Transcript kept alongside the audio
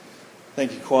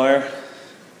Thank you, choir.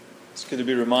 It's good to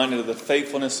be reminded of the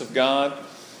faithfulness of God.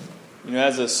 You know,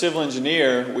 as a civil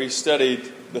engineer, we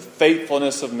studied the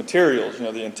faithfulness of materials,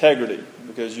 the integrity,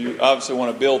 because you obviously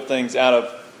want to build things out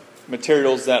of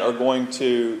materials that are going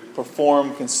to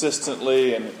perform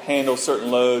consistently and handle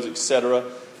certain loads, etc.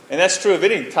 And that's true of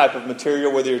any type of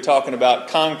material, whether you're talking about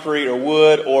concrete or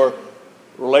wood or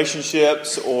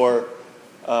relationships or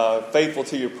faithful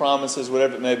to your promises,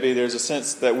 whatever it may be. There's a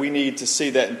sense that we need to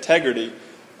see that integrity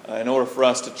in order for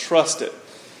us to trust it.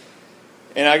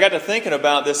 And I got to thinking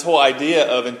about this whole idea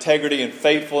of integrity and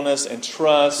faithfulness and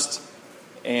trust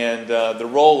and the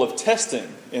role of testing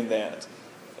in that.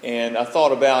 And I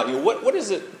thought about, what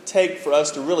does it take for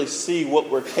us to really see what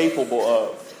we're capable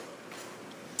of?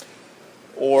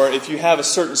 Or if you have a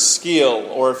certain skill,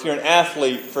 or if you're an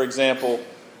athlete, for example,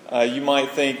 you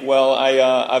might think, well,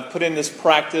 I've put in this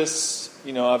practice,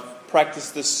 I've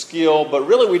practiced this skill, but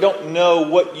really we don't know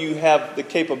what you have the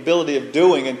capability of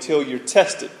doing until you're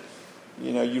tested.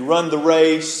 You run the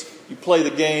race, you play the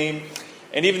game.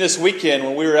 And even this weekend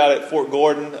when we were out at Fort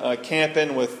Gordon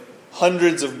camping with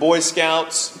hundreds of Boy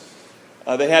Scouts,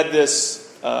 they had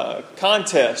this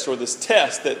contest or this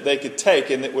test that they could take,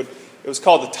 and it was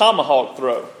called the tomahawk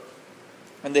throw.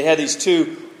 And they had these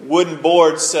two wooden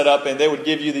boards set up, and they would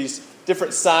give you these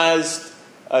different sized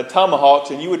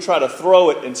tomahawks, and you would try to throw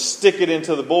it and stick it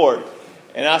into the board.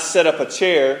 And I set up a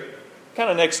chair kind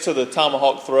of next to the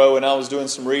tomahawk throw, and I was doing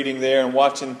some reading there and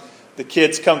watching the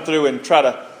kids come through and try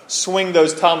to swing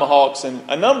those tomahawks, and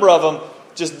a number of them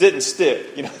just didn't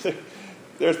stick.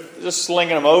 They're just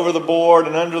slinging them over the board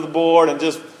and under the board and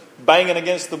just banging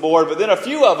against the board. But then a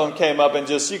few of them came up and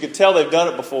you could tell they've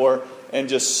done it before and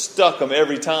just stuck them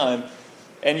every time.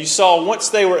 And you saw once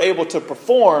they were able to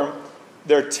perform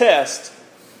their test,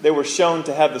 they were shown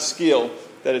to have the skill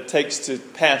that it takes to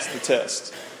pass the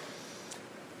test.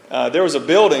 There was a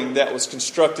building that was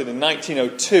constructed in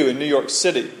 1902 in New York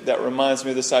City that reminds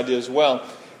me of this idea as well.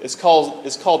 It's called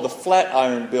the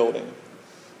Flatiron Building.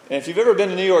 And if you've ever been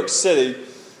to New York City,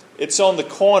 it's on the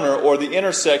corner or the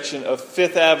intersection of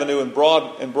Fifth Avenue and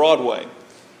Broadway,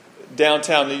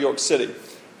 downtown New York City.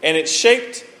 And it's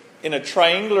shaped in a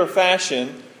triangular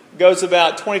fashion, goes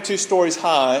about 22 stories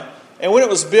high. And when it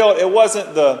was built, it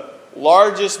wasn't the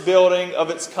largest building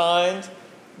of its kind,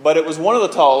 but it was one of the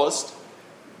tallest.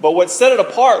 But what set it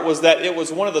apart was that it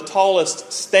was one of the tallest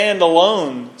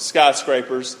standalone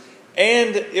skyscrapers,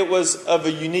 and it was of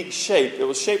a unique shape. It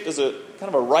was shaped as a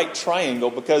kind of a right triangle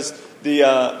because the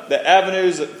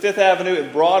avenues, Fifth Avenue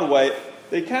and Broadway,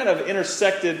 they kind of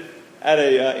intersected at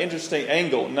an interesting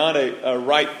angle, not a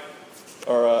right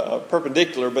or a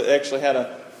perpendicular, but actually had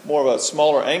more of a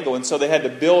smaller angle. And so they had to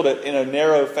build it in a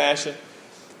narrow fashion.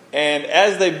 And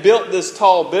as they built this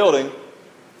tall building,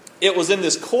 it was in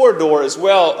this corridor as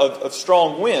well of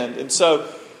strong wind. And so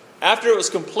after it was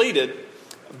completed,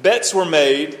 bets were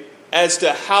made as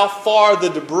to how far the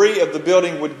debris of the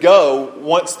building would go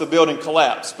once the building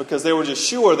collapsed, because they were just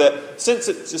sure that since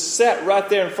it just sat right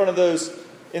there in front of those,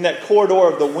 in that corridor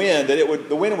of the wind, that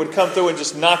the wind would come through and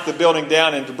just knock the building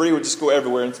down and debris would just go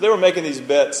everywhere. And so they were making these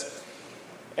bets.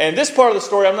 And this part of the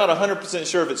story, I'm not 100%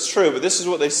 sure if it's true, but this is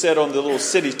what they said on the little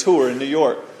city tour in New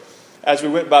York as we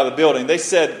went by the building. They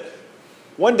said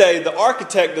one day the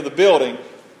architect of the building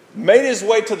made his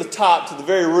way to the top, to the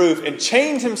very roof, and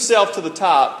chained himself to the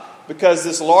top because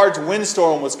this large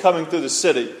windstorm was coming through the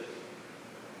city.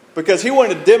 Because he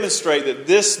wanted to demonstrate that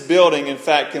this building, in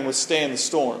fact, can withstand the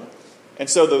storm. And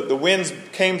so the winds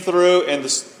came through, and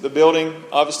the building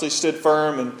obviously stood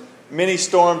firm, and many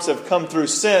storms have come through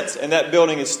since, and that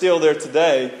building is still there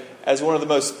today as one of the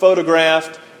most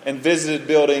photographed and visited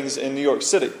buildings in New York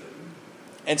City.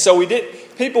 And so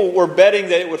people were betting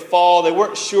that it would fall. They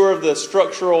weren't sure of the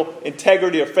structural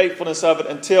integrity or faithfulness of it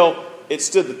until it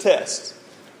stood the test.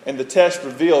 And the test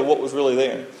revealed what was really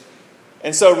there.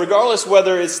 And so regardless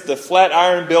whether it's the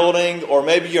Flatiron Building, or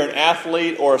maybe you're an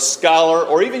athlete or a scholar,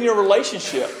 or even your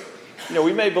relationship,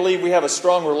 we may believe we have a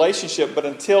strong relationship, but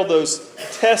until those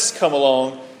tests come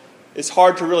along, it's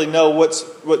hard to really know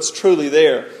what's truly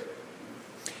there.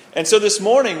 And so this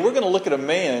morning, we're going to look at a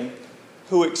man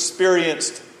who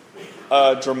experienced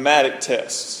dramatic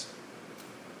tests.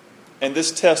 And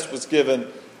this test was given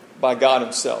by God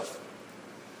himself.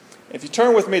 If you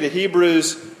turn with me to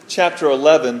Hebrews chapter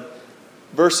 11,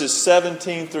 verses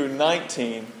 17 through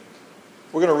 19,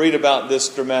 we're going to read about this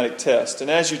dramatic test.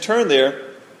 And as you turn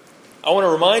there, I want to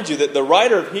remind you that the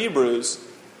writer of Hebrews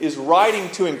is writing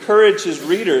to encourage his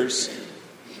readers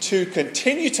to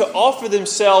continue to offer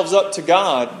themselves up to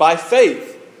God by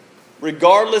faith,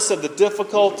 regardless of the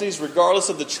difficulties, regardless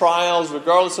of the trials,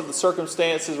 regardless of the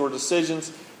circumstances or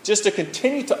decisions just to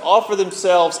continue to offer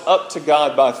themselves up to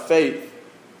God by faith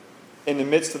in the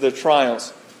midst of their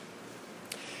trials.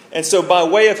 And so by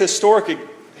way of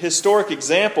historic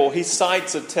example, he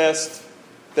cites a test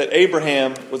that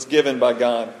Abraham was given by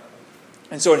God.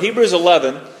 And so in Hebrews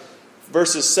 11,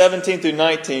 verses 17 through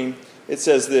 19, it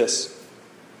says this: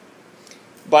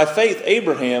 By faith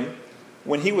Abraham,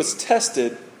 when he was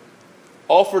tested,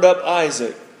 offered up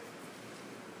Isaac.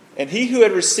 And he who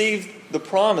had received the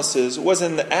promises was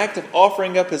in the act of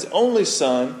offering up his only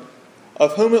son,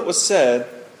 of whom it was said,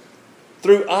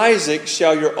 Through Isaac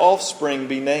shall your offspring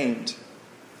be named.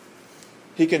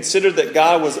 He considered that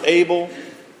God was able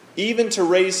even to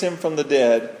raise him from the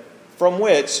dead, from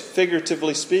which,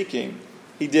 figuratively speaking,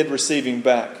 he did receive him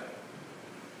back.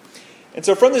 And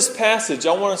so from this passage,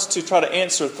 I want us to try to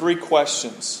answer three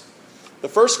questions. The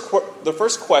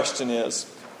first question is,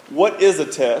 what is a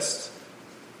test?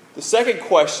 The second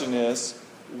question is,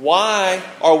 why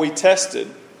are we tested?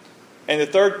 And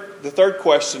the third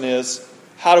question is,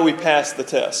 how do we pass the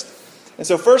test? And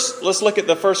so first, let's look at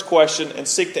the first question and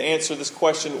seek to answer this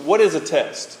question, what is a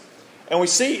test? And we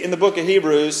see in the book of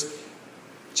Hebrews,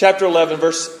 chapter 11,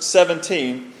 verse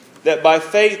 17, that by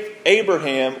faith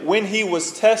Abraham, when he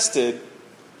was tested,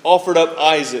 offered up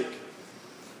Isaac.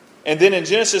 And then in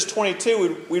Genesis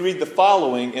 22, we read the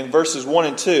following in verses 1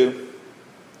 and 2.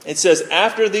 It says,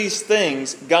 After these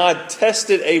things, God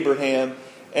tested Abraham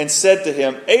and said to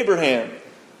him, Abraham.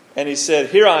 And he said,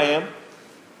 Here I am.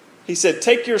 He said,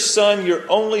 Take your son, your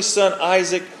only son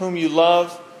Isaac, whom you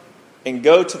love, and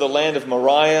go to the land of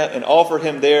Moriah and offer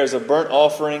him there as a burnt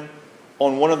offering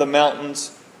on one of the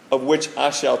mountains of which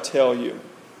I shall tell you.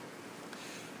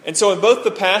 And so in both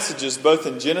the passages, both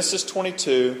in Genesis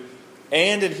 22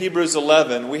 and in Hebrews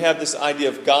 11, we have this idea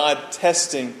of God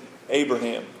testing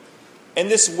Abraham. And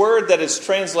this word that is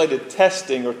translated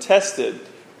testing or tested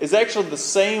is actually the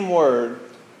same word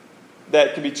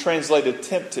that can be translated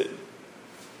tempted.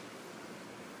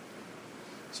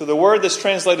 So the word that's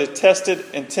translated tested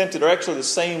and tempted are actually the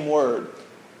same word.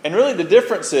 And really the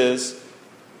difference is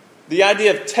the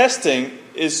idea of testing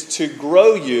is to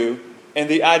grow you, and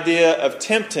the idea of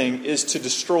tempting is to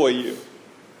destroy you.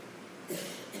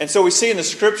 And so we see in the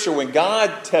Scripture when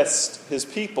God tests His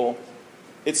people,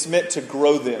 it's meant to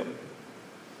grow them.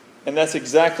 And that's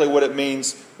exactly what it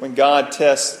means when God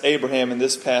tests Abraham in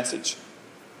this passage.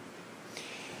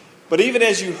 But even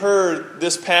as you heard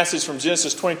this passage from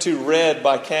Genesis 22 read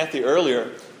by Kathy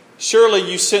earlier, surely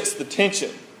you sense the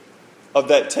tension of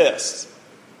that test.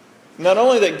 Not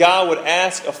only that God would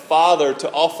ask a father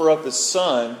to offer up his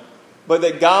son, but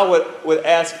that God would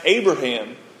ask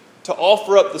Abraham to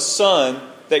offer up the son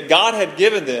that God had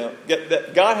given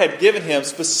him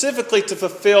specifically to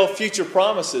fulfill future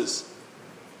promises.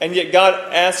 And yet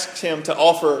God asked him to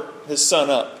offer his son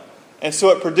up. And so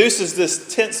it produces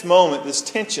this tense moment, this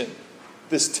tension,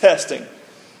 this testing.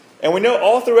 And we know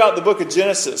all throughout the book of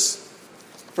Genesis,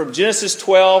 from Genesis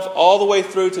 12 all the way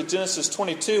through to Genesis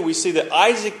 22, we see that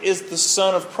Isaac is the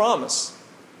son of promise.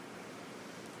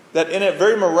 That in a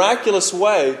very miraculous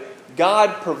way,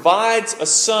 God provides a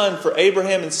son for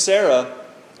Abraham and Sarah,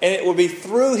 and it will be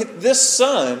through this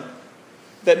son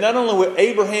that not only will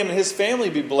Abraham and his family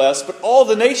be blessed, but all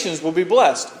the nations will be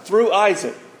blessed through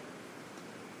Isaac.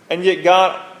 And yet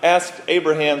God asked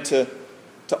Abraham to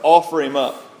offer him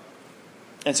up.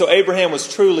 And so Abraham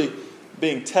was truly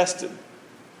being tested.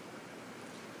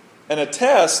 And a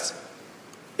test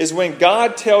is when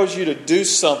God tells you to do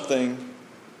something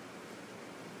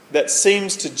that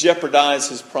seems to jeopardize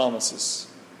His promises.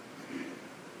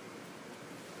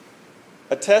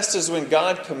 A test is when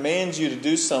God commands you to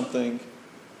do something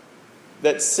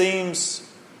that seems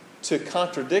to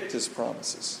contradict His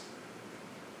promises.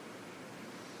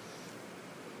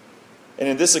 And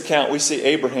in this account, we see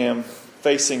Abraham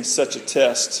facing such a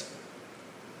test.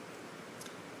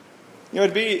 You know,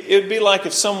 it'd be like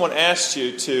if someone asked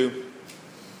you to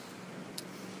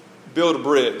build a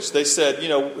bridge. They said,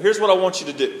 here's what I want you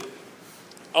to do.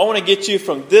 I want to get you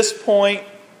from this point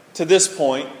to this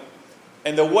point,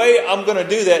 and the way I'm going to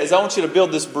do that is I want you to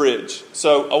build this bridge.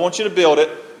 So I want you to build it.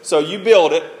 So you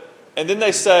build it, and then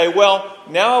they say, well,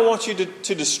 now I want you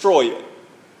to destroy it.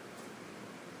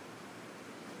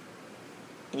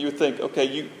 And you would think,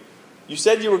 okay, you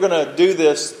said you were going to do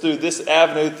this through this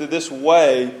avenue, through this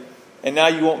way, and now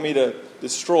you want me to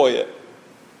destroy it.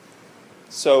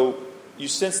 So you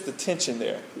sense the tension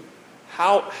there.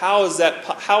 How is that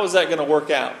going to work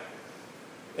out?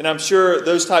 And I'm sure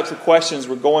those types of questions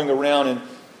were going around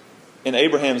in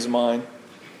Abraham's mind.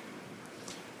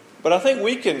 But I think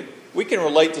we can we can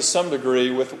relate to some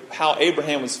degree with how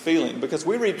Abraham was feeling, because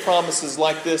we read promises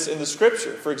like this in the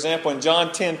Scripture. For example, in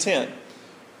John 10:10,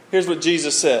 here's what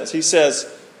Jesus says. He says,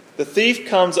 "The thief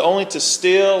comes only to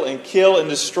steal and kill and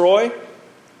destroy.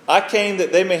 I came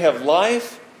that they may have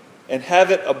life and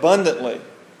have it abundantly."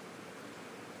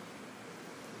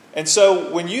 And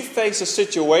so when you face a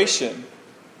situation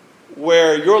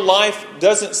where your life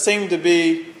doesn't seem to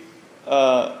be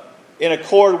in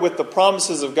accord with the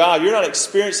promises of God, you're not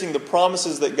experiencing the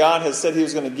promises that God has said He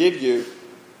was going to give you,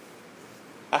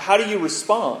 how do you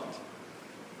respond?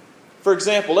 For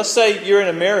example, let's say you're in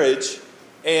a marriage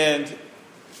and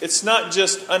it's not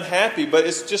just unhappy, but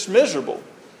it's just miserable.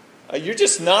 You're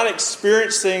just not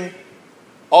experiencing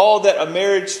all that a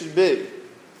marriage should be.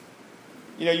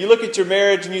 You know, you look at your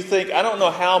marriage and you think, I don't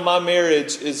know how my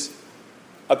marriage is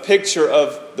a picture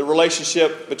of the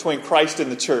relationship between Christ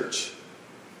and the church.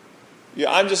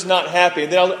 Yeah, I'm just not happy.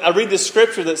 And then I read this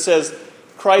scripture that says,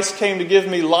 Christ came to give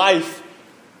me life,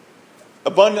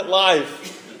 abundant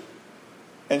life.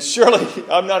 And surely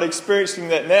I'm not experiencing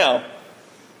that now.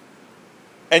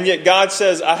 And yet God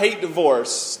says, I hate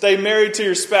divorce. Stay married to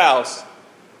your spouse.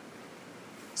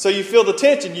 So you feel the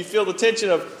tension. You feel the tension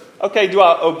of, okay, do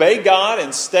I obey God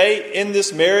and stay in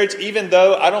this marriage even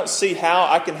though I don't see how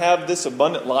I can have this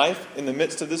abundant life in the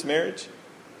midst of this marriage?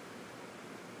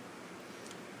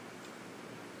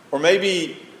 Or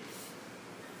maybe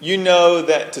you know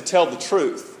that to tell the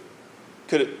truth,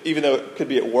 even though it could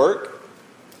be at work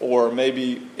or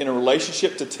maybe in a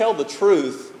relationship, to tell the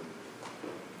truth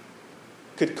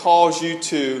could cause you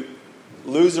to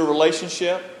lose a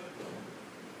relationship.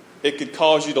 It could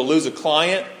cause you to lose a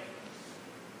client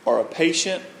or a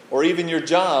patient or even your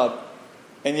job.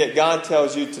 And yet God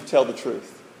tells you to tell the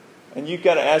truth. And you've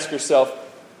got to ask yourself,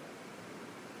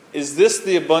 is this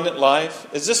the abundant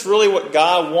life? Is this really what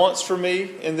God wants for me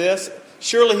in this?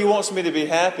 Surely He wants me to be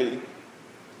happy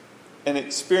and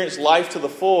experience life to the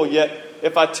full. Yet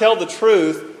if I tell the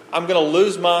truth, I'm going to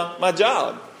lose my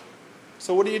job.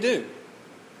 So what do?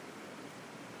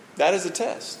 That is a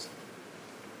test.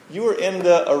 You are in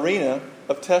the arena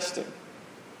of testing.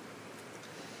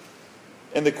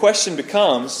 And the question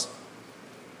becomes,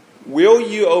 will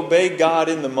you obey God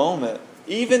in the moment,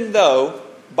 even though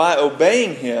by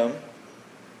obeying Him,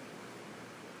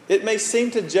 it may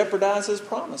seem to jeopardize His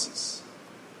promises?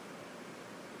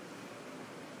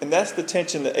 And that's the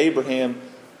tension that Abraham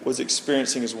was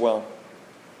experiencing as well.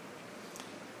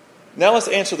 Now let's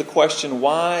answer the question,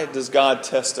 why does God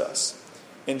test us?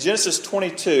 In Genesis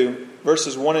 22,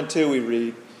 verses 1 and 2, we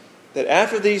read that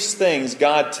after these things,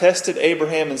 God tested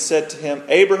Abraham and said to him,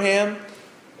 Abraham,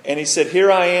 and he said,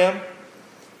 here I am.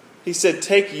 He said,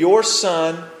 take your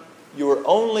son, your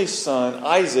only son,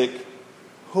 Isaac,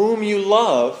 whom you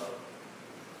love,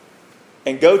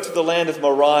 and go to the land of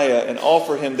Moriah and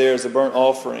offer him there as a burnt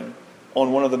offering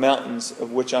on one of the mountains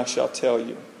of which I shall tell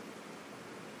you.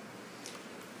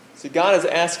 See, God is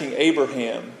asking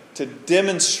Abraham to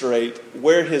demonstrate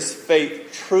where his faith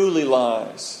truly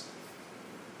lies.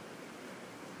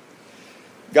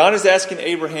 God is asking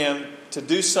Abraham to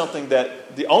do something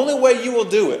that the only way you will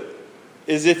do it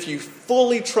is if you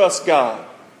fully trust God.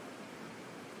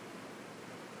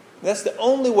 That's the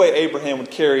only way Abraham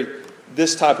would carry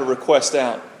this type of request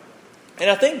out. And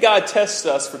I think God tests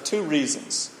us for two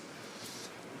reasons.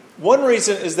 One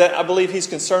reason is that I believe He's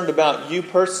concerned about you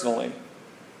personally.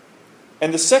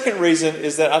 And the second reason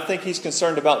is that I think He's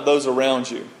concerned about those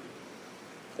around you.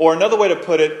 Or another way to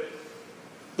put it,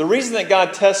 the reason that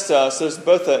God tests us, there's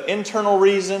both an internal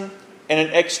reason and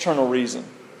an external reason.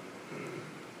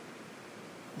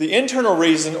 The internal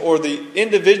reason, or the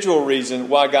individual reason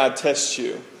why God tests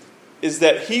you, is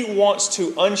that He wants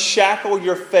to unshackle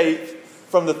your faith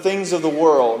from the things of the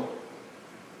world,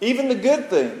 even the good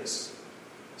things,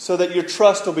 so that your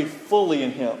trust will be fully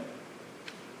in Him.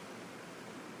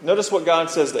 Notice what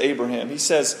God says to Abraham. He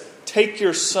says, take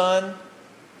your son,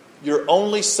 your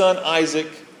only son Isaac,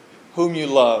 whom you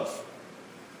love.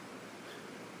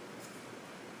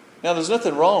 Now, there's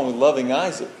nothing wrong with loving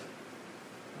Isaac.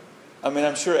 I mean,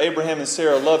 I'm sure Abraham and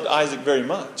Sarah loved Isaac very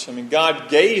much. I mean, God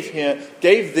gave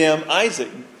them Isaac.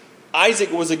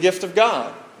 Isaac was a gift of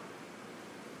God.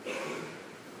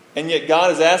 And yet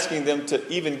God is asking them to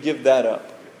even give that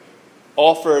up.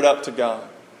 Offer it up to God.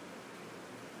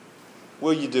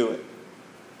 Will you do it?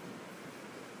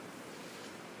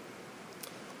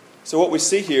 So what we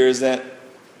see here is that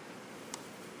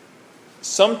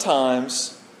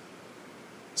sometimes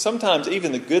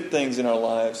even the good things in our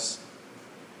lives,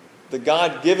 the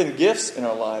God-given gifts in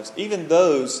our lives, even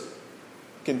those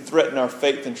can threaten our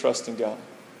faith and trust in God.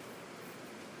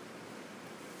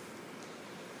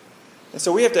 And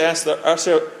so we have to ask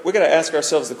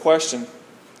ourselves the question,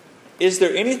 is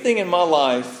there anything in my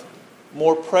life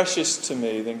more precious to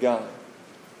me than God?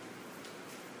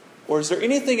 Or is there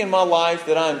anything in my life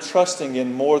that I am trusting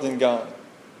in more than God?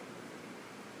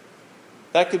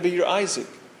 That could be your Isaac.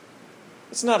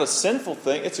 It's not a sinful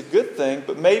thing, it's a good thing,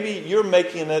 but maybe you're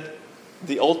making it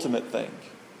the ultimate thing.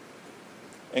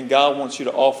 And God wants you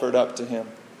to offer it up to Him.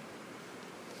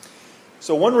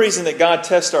 So one reason that God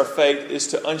tests our faith is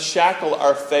to unshackle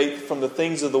our faith from the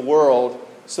things of the world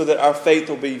so that our faith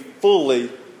will be fully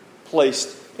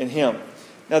placed in Him.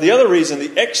 Now the other reason,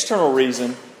 the external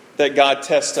reason that God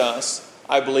tests us,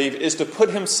 I believe, is to put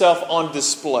Himself on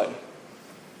display.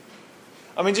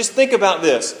 I mean, just think about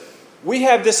this. We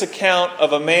have this account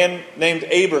of a man named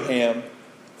Abraham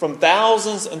from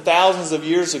thousands and thousands of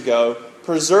years ago,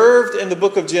 preserved in the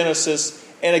book of Genesis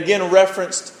and again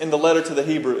referenced in the letter to the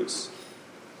Hebrews.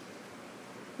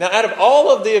 Now, out of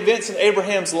all of the events in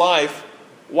Abraham's life,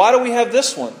 why do we have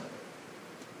this one?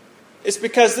 It's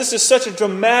because this is such a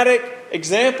dramatic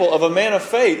example of a man of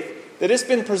faith that it's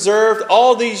been preserved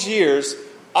all these years,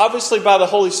 obviously by the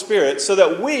Holy Spirit, so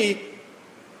that we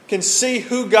can see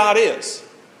who God is.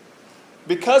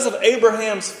 Because of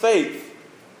Abraham's faith,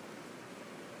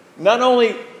 not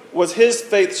only was his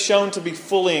faith shown to be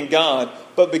fully in God,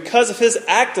 but because of his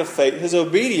act of faith, his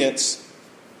obedience,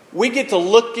 we get to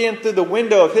look in through the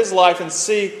window of his life and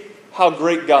see how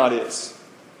great God is.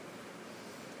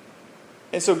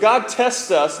 And so God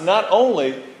tests us not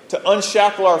only to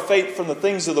unshackle our faith from the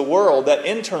things of the world, that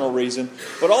internal reason,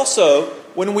 but also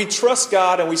when we trust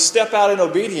God and we step out in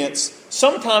obedience,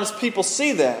 sometimes people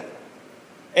see that.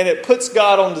 And it puts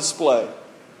God on display.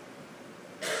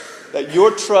 That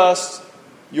your trust,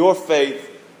 your faith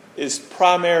is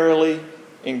primarily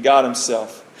in God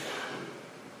Himself.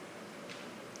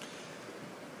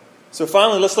 So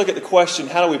finally, let's look at the question,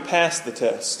 how do we pass the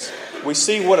test? We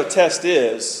see what a test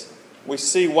is. We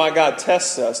see why God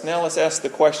tests us. Now let's ask the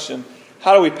question,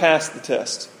 how do we pass the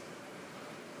test?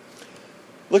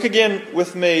 Look again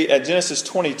with me at Genesis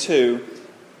 22,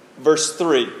 verse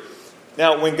 3.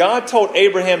 Now, when God told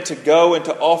Abraham to go and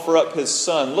to offer up his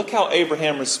son, look how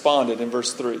Abraham responded in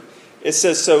verse 3. It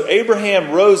says, "So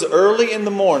Abraham rose early in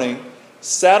the morning,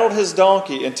 saddled his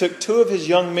donkey, and took 2 of his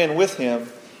young men with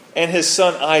him, and his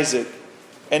son Isaac.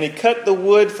 And he cut the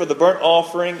wood for the burnt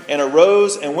offering, and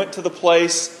arose and went to the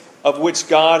place of which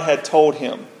God had told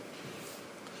him."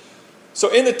 So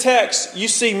in the text, you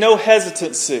see no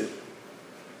hesitancy.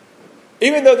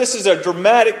 Even though this is a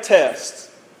dramatic test,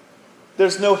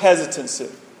 there's no hesitancy.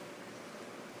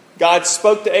 God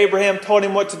spoke to Abraham, told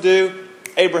him what to do.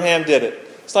 Abraham did it.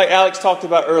 It's like Alex talked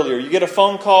about earlier. You get a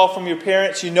phone call from your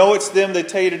parents. You know it's them. They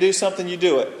tell you to do something. You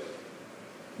do it.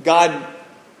 God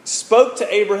spoke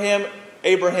to Abraham.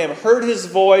 Abraham heard His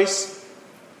voice.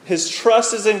 His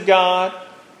trust is in God.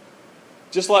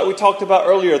 Just like we talked about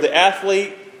earlier, the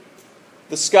athlete,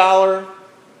 the scholar,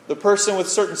 the person with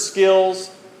certain skills,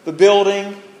 the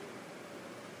building.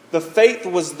 The faith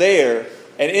was there,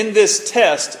 and in this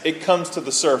test, it comes to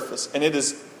the surface, and it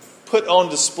is put on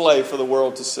display for the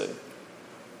world to see.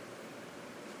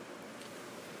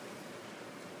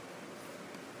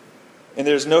 And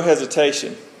there's no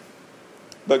hesitation.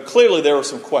 But clearly there were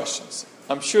some questions.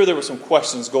 I'm sure there were some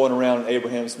questions going around in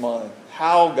Abraham's mind.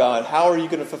 How, God, how are you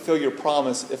going to fulfill your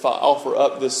promise if I offer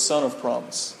up this son of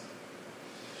promise?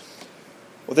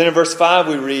 Well, then in verse 5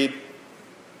 we read,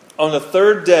 "On the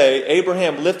 3rd day,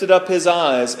 Abraham lifted up his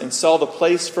eyes and saw the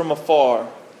place from afar.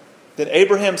 Then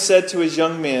Abraham said to his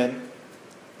young men,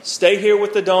 'Stay here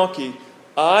with the donkey.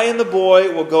 I and the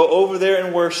boy will go over there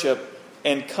and worship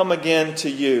and come again to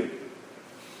you.'"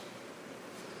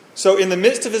 So in the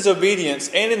midst of his obedience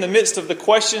and in the midst of the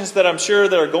questions that I'm sure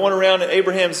that are going around in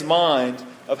Abraham's mind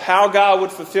of how God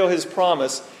would fulfill His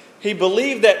promise, he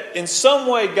believed that in some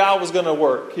way God was going to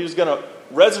work. He was going to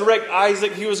resurrect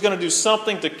Isaac. He was going to do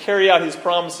something to carry out His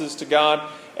promises to God.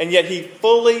 And yet he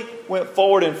fully went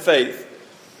forward in faith.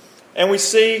 And we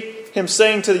see him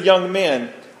saying to the young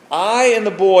men, "I and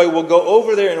the boy will go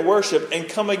over there and worship and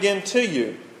come again to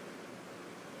you."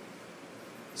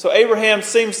 So Abraham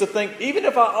seems to think, even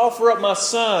if I offer up my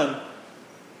son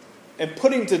and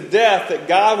put him to death, that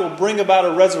God will bring about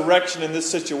a resurrection in this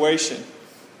situation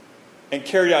and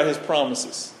carry out His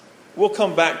promises. We'll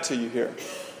come back to you here.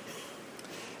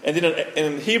 And then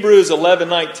in Hebrews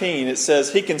 11:19 it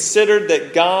says, "He considered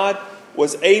that God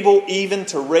was able even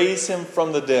to raise him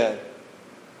from the dead."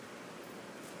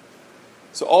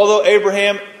 So although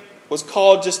Abraham was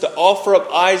called just to offer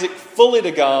up Isaac fully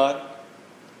to God,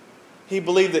 he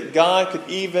believed that God could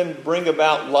even bring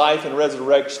about life and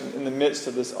resurrection in the midst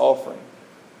of this offering.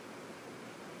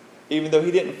 even though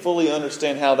he didn't fully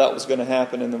understand how that was going to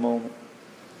happen in the moment.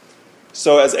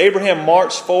 So as Abraham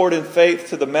marched forward in faith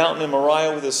to the mountain in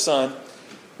Moriah with his son,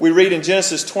 we read in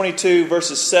Genesis 22,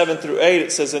 verses 7 through 8,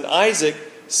 it says, "And Isaac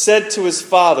said to his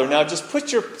father," now just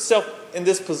put yourself in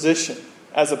this position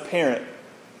as a parent.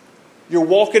 You're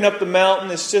walking up the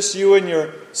mountain, it's just you and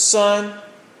your son,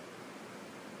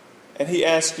 and he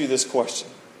asks you this question,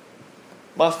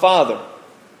 "My father."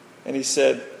 And he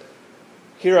said,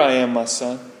 "Here I am, my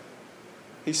son."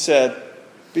 He said,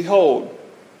 "Behold,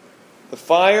 the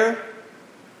fire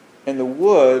and the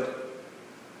wood,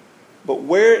 but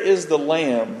where is the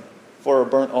lamb for a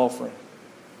burnt offering?"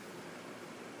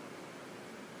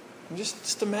 And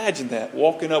just imagine that,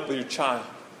 walking up with your child.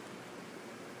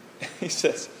 He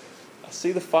says, "I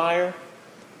see the fire,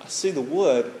 I see the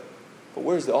wood, but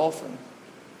where's the offering?"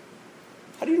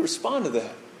 How do you respond to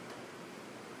that?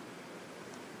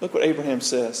 Look what Abraham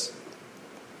says.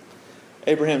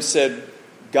 Abraham said,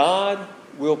 "God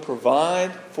will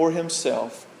provide for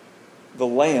himself the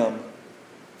lamb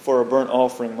for a burnt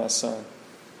offering, my son."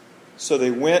 So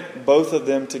they went, both of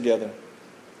them together.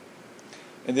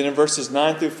 And then in verses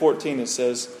 9 through 14 it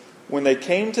says, "When they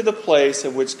came to the place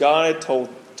of which God had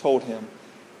told him,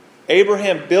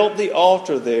 Abraham built the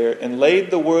altar there and laid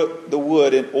the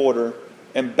wood in order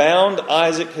and bound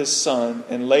Isaac his son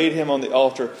and laid him on the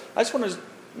altar." I just want to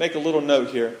make a little note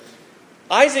here.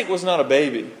 Isaac was not a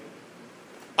baby.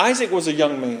 Isaac was a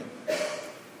young man.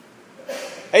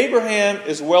 Abraham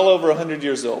is well over 100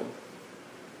 years old.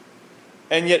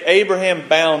 And yet Abraham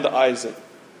bound Isaac.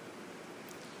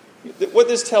 What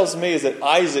this tells me is that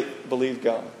Isaac believed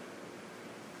God.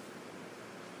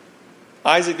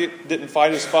 Isaac didn't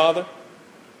fight his father,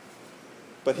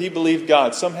 but he believed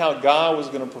God. Somehow God was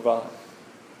going to provide.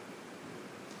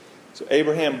 So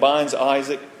Abraham binds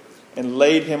Isaac and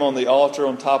laid him on the altar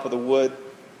on top of the wood.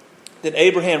 Then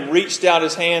Abraham reached out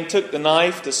his hand, took the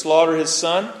knife to slaughter his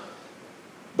son.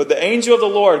 But the angel of the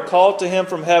Lord called to him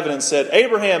from heaven and said,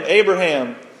 "Abraham,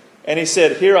 Abraham." And he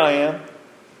said, "Here I am."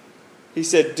 He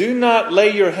said, "Do not lay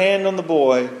your hand on the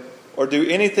boy or do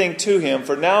anything to him,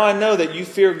 for now I know that you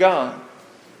fear God,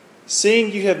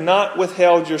 seeing you have not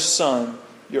withheld your son,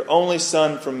 your only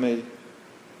son, from me."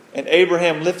 And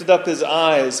Abraham lifted up his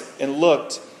eyes and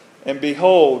looked, and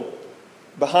behold,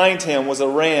 behind him was a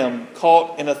ram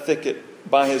caught in a thicket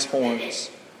by his horns.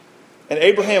 And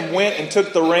Abraham went and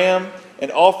took the ram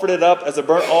and offered it up as a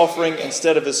burnt offering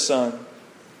instead of his son.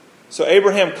 So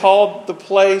Abraham called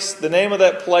the name of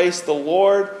that place, "The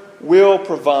Lord will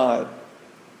provide."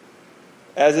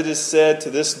 As it is said to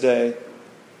this day,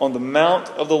 "On the mount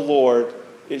of the Lord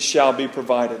it shall be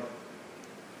provided."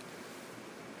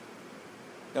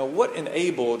 Now, what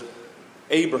enabled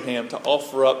Abraham to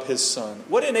offer up his son?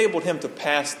 What enabled him to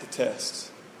pass the test?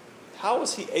 How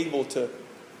was he able to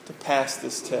pass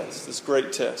this test, this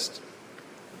great test?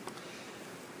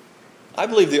 I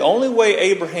believe the only way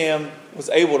Abraham was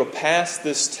able to pass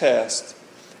this test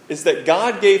is that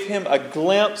God gave him a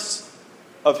glimpse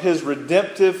of his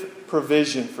redemptive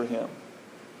provision for him.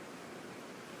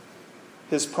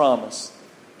 His promise.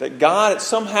 That God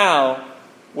somehow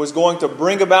was going to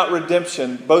bring about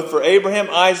redemption, both for Abraham,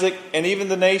 Isaac, and even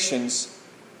the nations.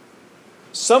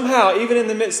 Somehow, even in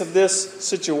the midst of this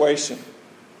situation.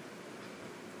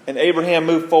 And Abraham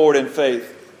moved forward in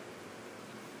faith.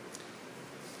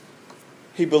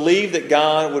 He believed that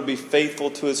God would be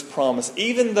faithful to his promise,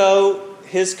 even though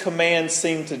his command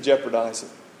seemed to jeopardize it.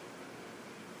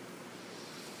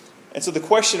 And so the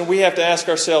question we have to ask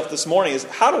ourselves this morning is,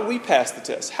 how do we pass the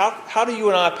test? How do you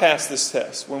and I pass this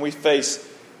test when we face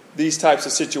these types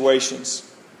of situations?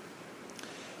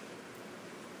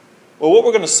 Well, what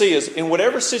we're going to see is, in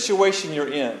whatever situation you're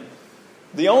in,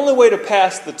 the only way to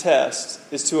pass the test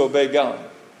is to obey God.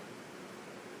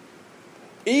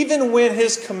 Even when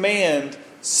his command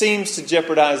seems to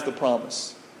jeopardize the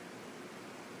promise,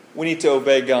 we need to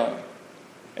obey God.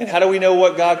 And how do we know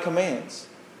what God commands?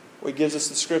 Well, he gives us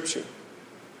the Scripture.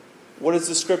 What does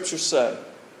the Scripture say?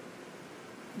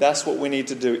 That's what we need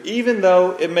to do, even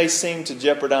though it may seem to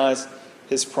jeopardize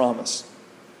his promise.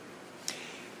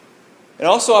 And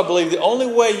also, I believe the only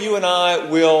way you and I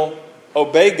will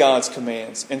obey God's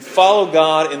commands and follow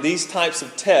God in these types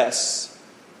of tests,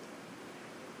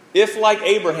 if, like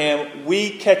Abraham, we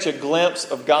catch a glimpse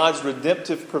of God's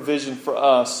redemptive provision for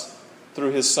us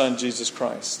through his Son, Jesus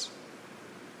Christ.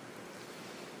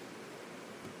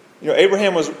 You know,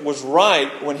 Abraham was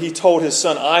right when he told his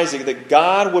son Isaac that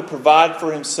God would provide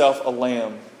for himself a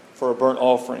lamb for a burnt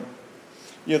offering.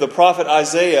 You know, the prophet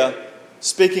Isaiah,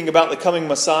 speaking about the coming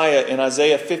Messiah in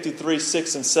Isaiah 53,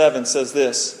 6 and 7, says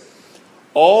this: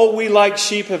 "All we like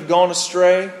sheep have gone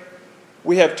astray.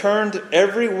 We have turned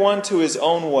every one to his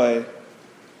own way,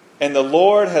 and the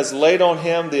Lord has laid on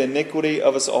him the iniquity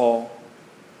of us all.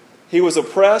 He was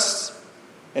oppressed,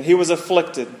 and he was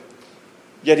afflicted,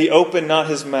 yet he opened not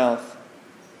his mouth.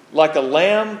 Like a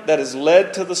lamb that is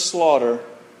led to the slaughter,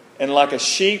 and like a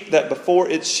sheep that before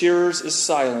its shearers is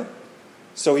silent,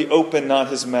 so he opened not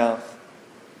his mouth.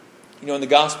 In the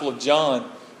Gospel of John,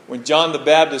 when John the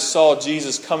Baptist saw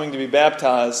Jesus coming to be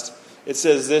baptized, it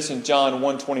says this in John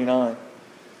 1:29.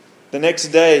 The next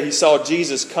day he saw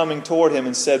Jesus coming toward him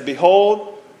and said,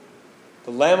 "Behold,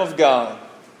 the Lamb of God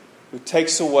who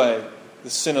takes away the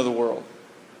sin of the world."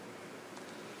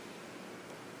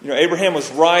 Abraham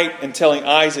was right in telling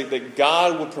Isaac that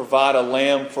God would provide a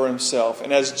lamb for himself.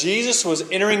 And as Jesus was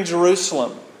entering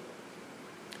Jerusalem,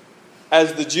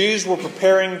 as the Jews were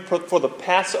preparing for the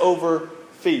Passover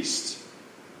feast,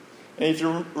 and if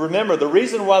you remember, the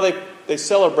reason why they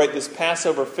celebrate this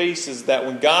Passover feast is that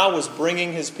when God was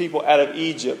bringing his people out of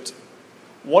Egypt,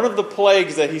 one of the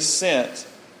plagues that he sent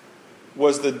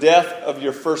was the death of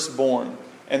your firstborn.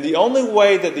 And the only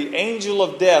way that the angel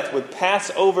of death would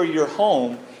pass over your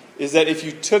home is that if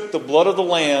you took the blood of the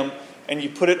lamb and you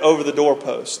put it over the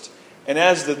doorpost. And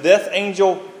as the death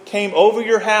angel came over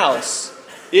your house,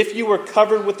 if you were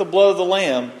covered with the blood of the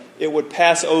lamb, it would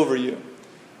pass over you.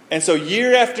 And so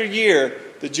year after year,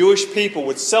 the Jewish people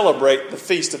would celebrate the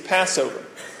Feast of Passover,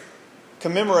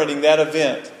 commemorating that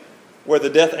event where the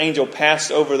death angel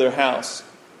passed over their house.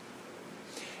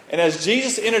 And as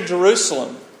Jesus entered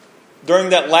Jerusalem during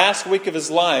that last week of his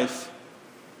life,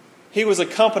 he was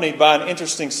accompanied by an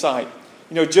interesting sight.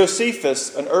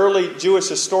 Josephus, an early Jewish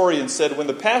historian, said when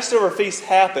the Passover feast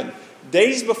happened,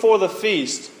 days before the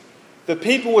feast, the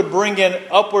people would bring in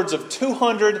upwards of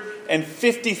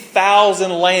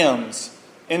 250,000 lambs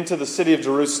into the city of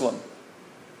Jerusalem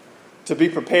to be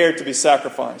prepared to be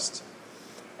sacrificed.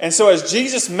 And so as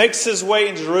Jesus makes his way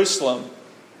into Jerusalem,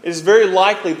 it is very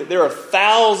likely that there are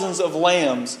thousands of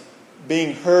lambs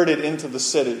being herded into the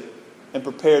city and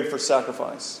prepared for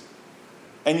sacrifice.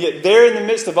 And yet there in the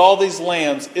midst of all these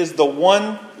lambs is the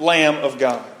one Lamb of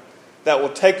God that will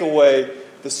take away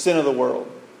the sin of the world.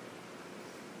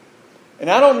 And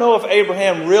I don't know if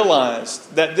Abraham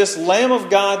realized that this Lamb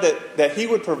of God that he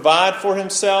would provide for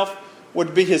himself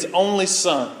would be his only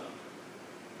son.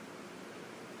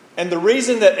 And the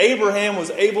reason that Abraham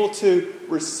was able to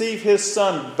receive his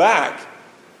son back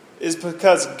is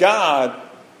because God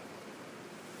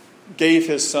gave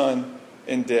his son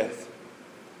in death.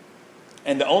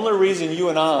 And the only reason you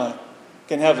and I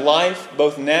can have life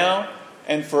both now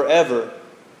and forever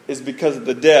is because of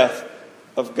the death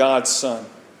of God's Son.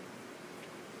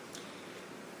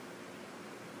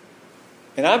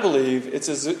 And I believe it's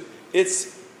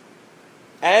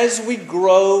as we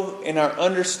grow in our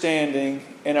understanding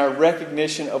and our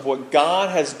recognition of what God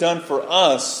has done for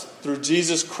us through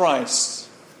Jesus Christ,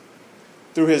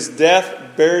 through his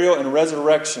death, burial, and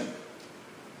resurrection.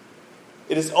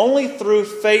 It is only through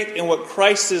faith in what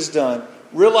Christ has done,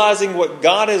 realizing what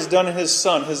God has done in his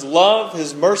Son, his love,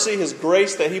 his mercy, his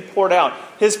grace that he poured out,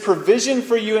 his provision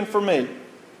for you and for me,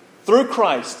 through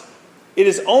Christ. It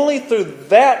is only through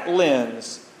that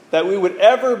lens that we would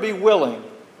ever be willing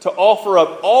to offer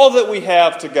up all that we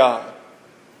have to God.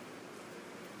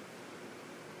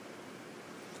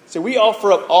 So we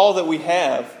offer up all that we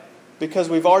have because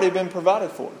we've already been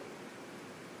provided for.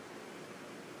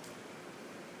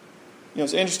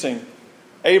 It's interesting.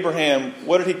 Abraham,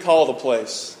 what did he call the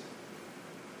place?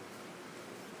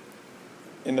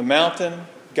 In the mountain,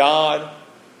 God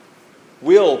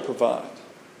will provide.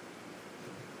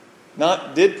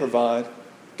 Not did provide,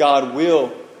 God will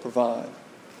provide.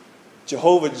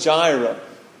 Jehovah Jireh,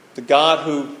 the God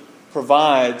who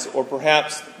provides, or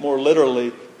perhaps more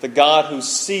literally, the God who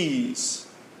sees,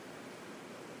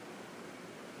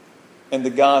 and the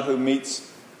God who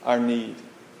meets our need.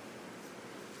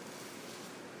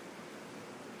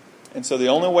 And so the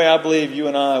only way I believe you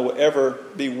and I will ever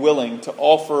be willing to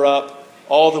offer up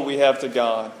all that we have to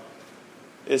God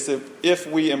is if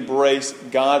we embrace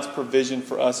God's provision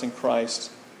for us in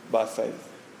Christ by faith.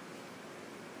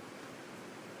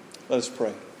 Let us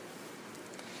pray.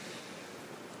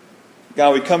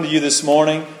 God, we come to you this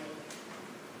morning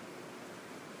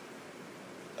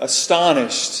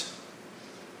astonished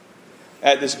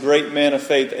at this great man of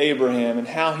faith, Abraham, and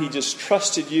how he just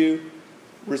trusted you,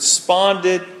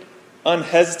 responded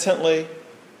unhesitantly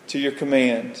to your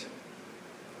command,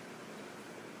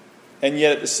 and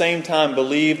yet at the same time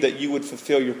believed that you would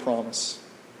fulfill your promise.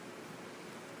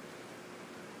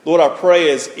 Lord, I pray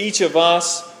as each of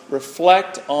us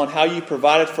reflect on how you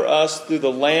provided for us through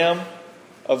the Lamb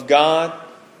of God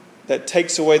that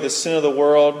takes away the sin of the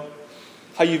world,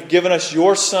 how you've given us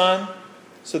your Son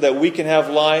so that we can have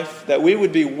life, that we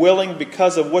would be willing,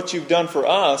 because of what you've done for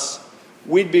us,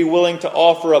 we'd be willing to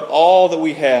offer up all that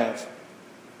we have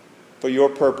for your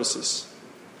purposes.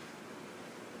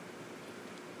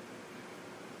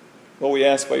 Lord, we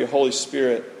ask by your Holy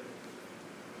Spirit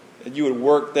that you would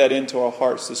work that into our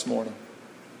hearts this morning.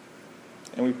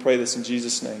 And we pray this in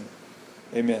Jesus' name.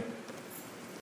 Amen.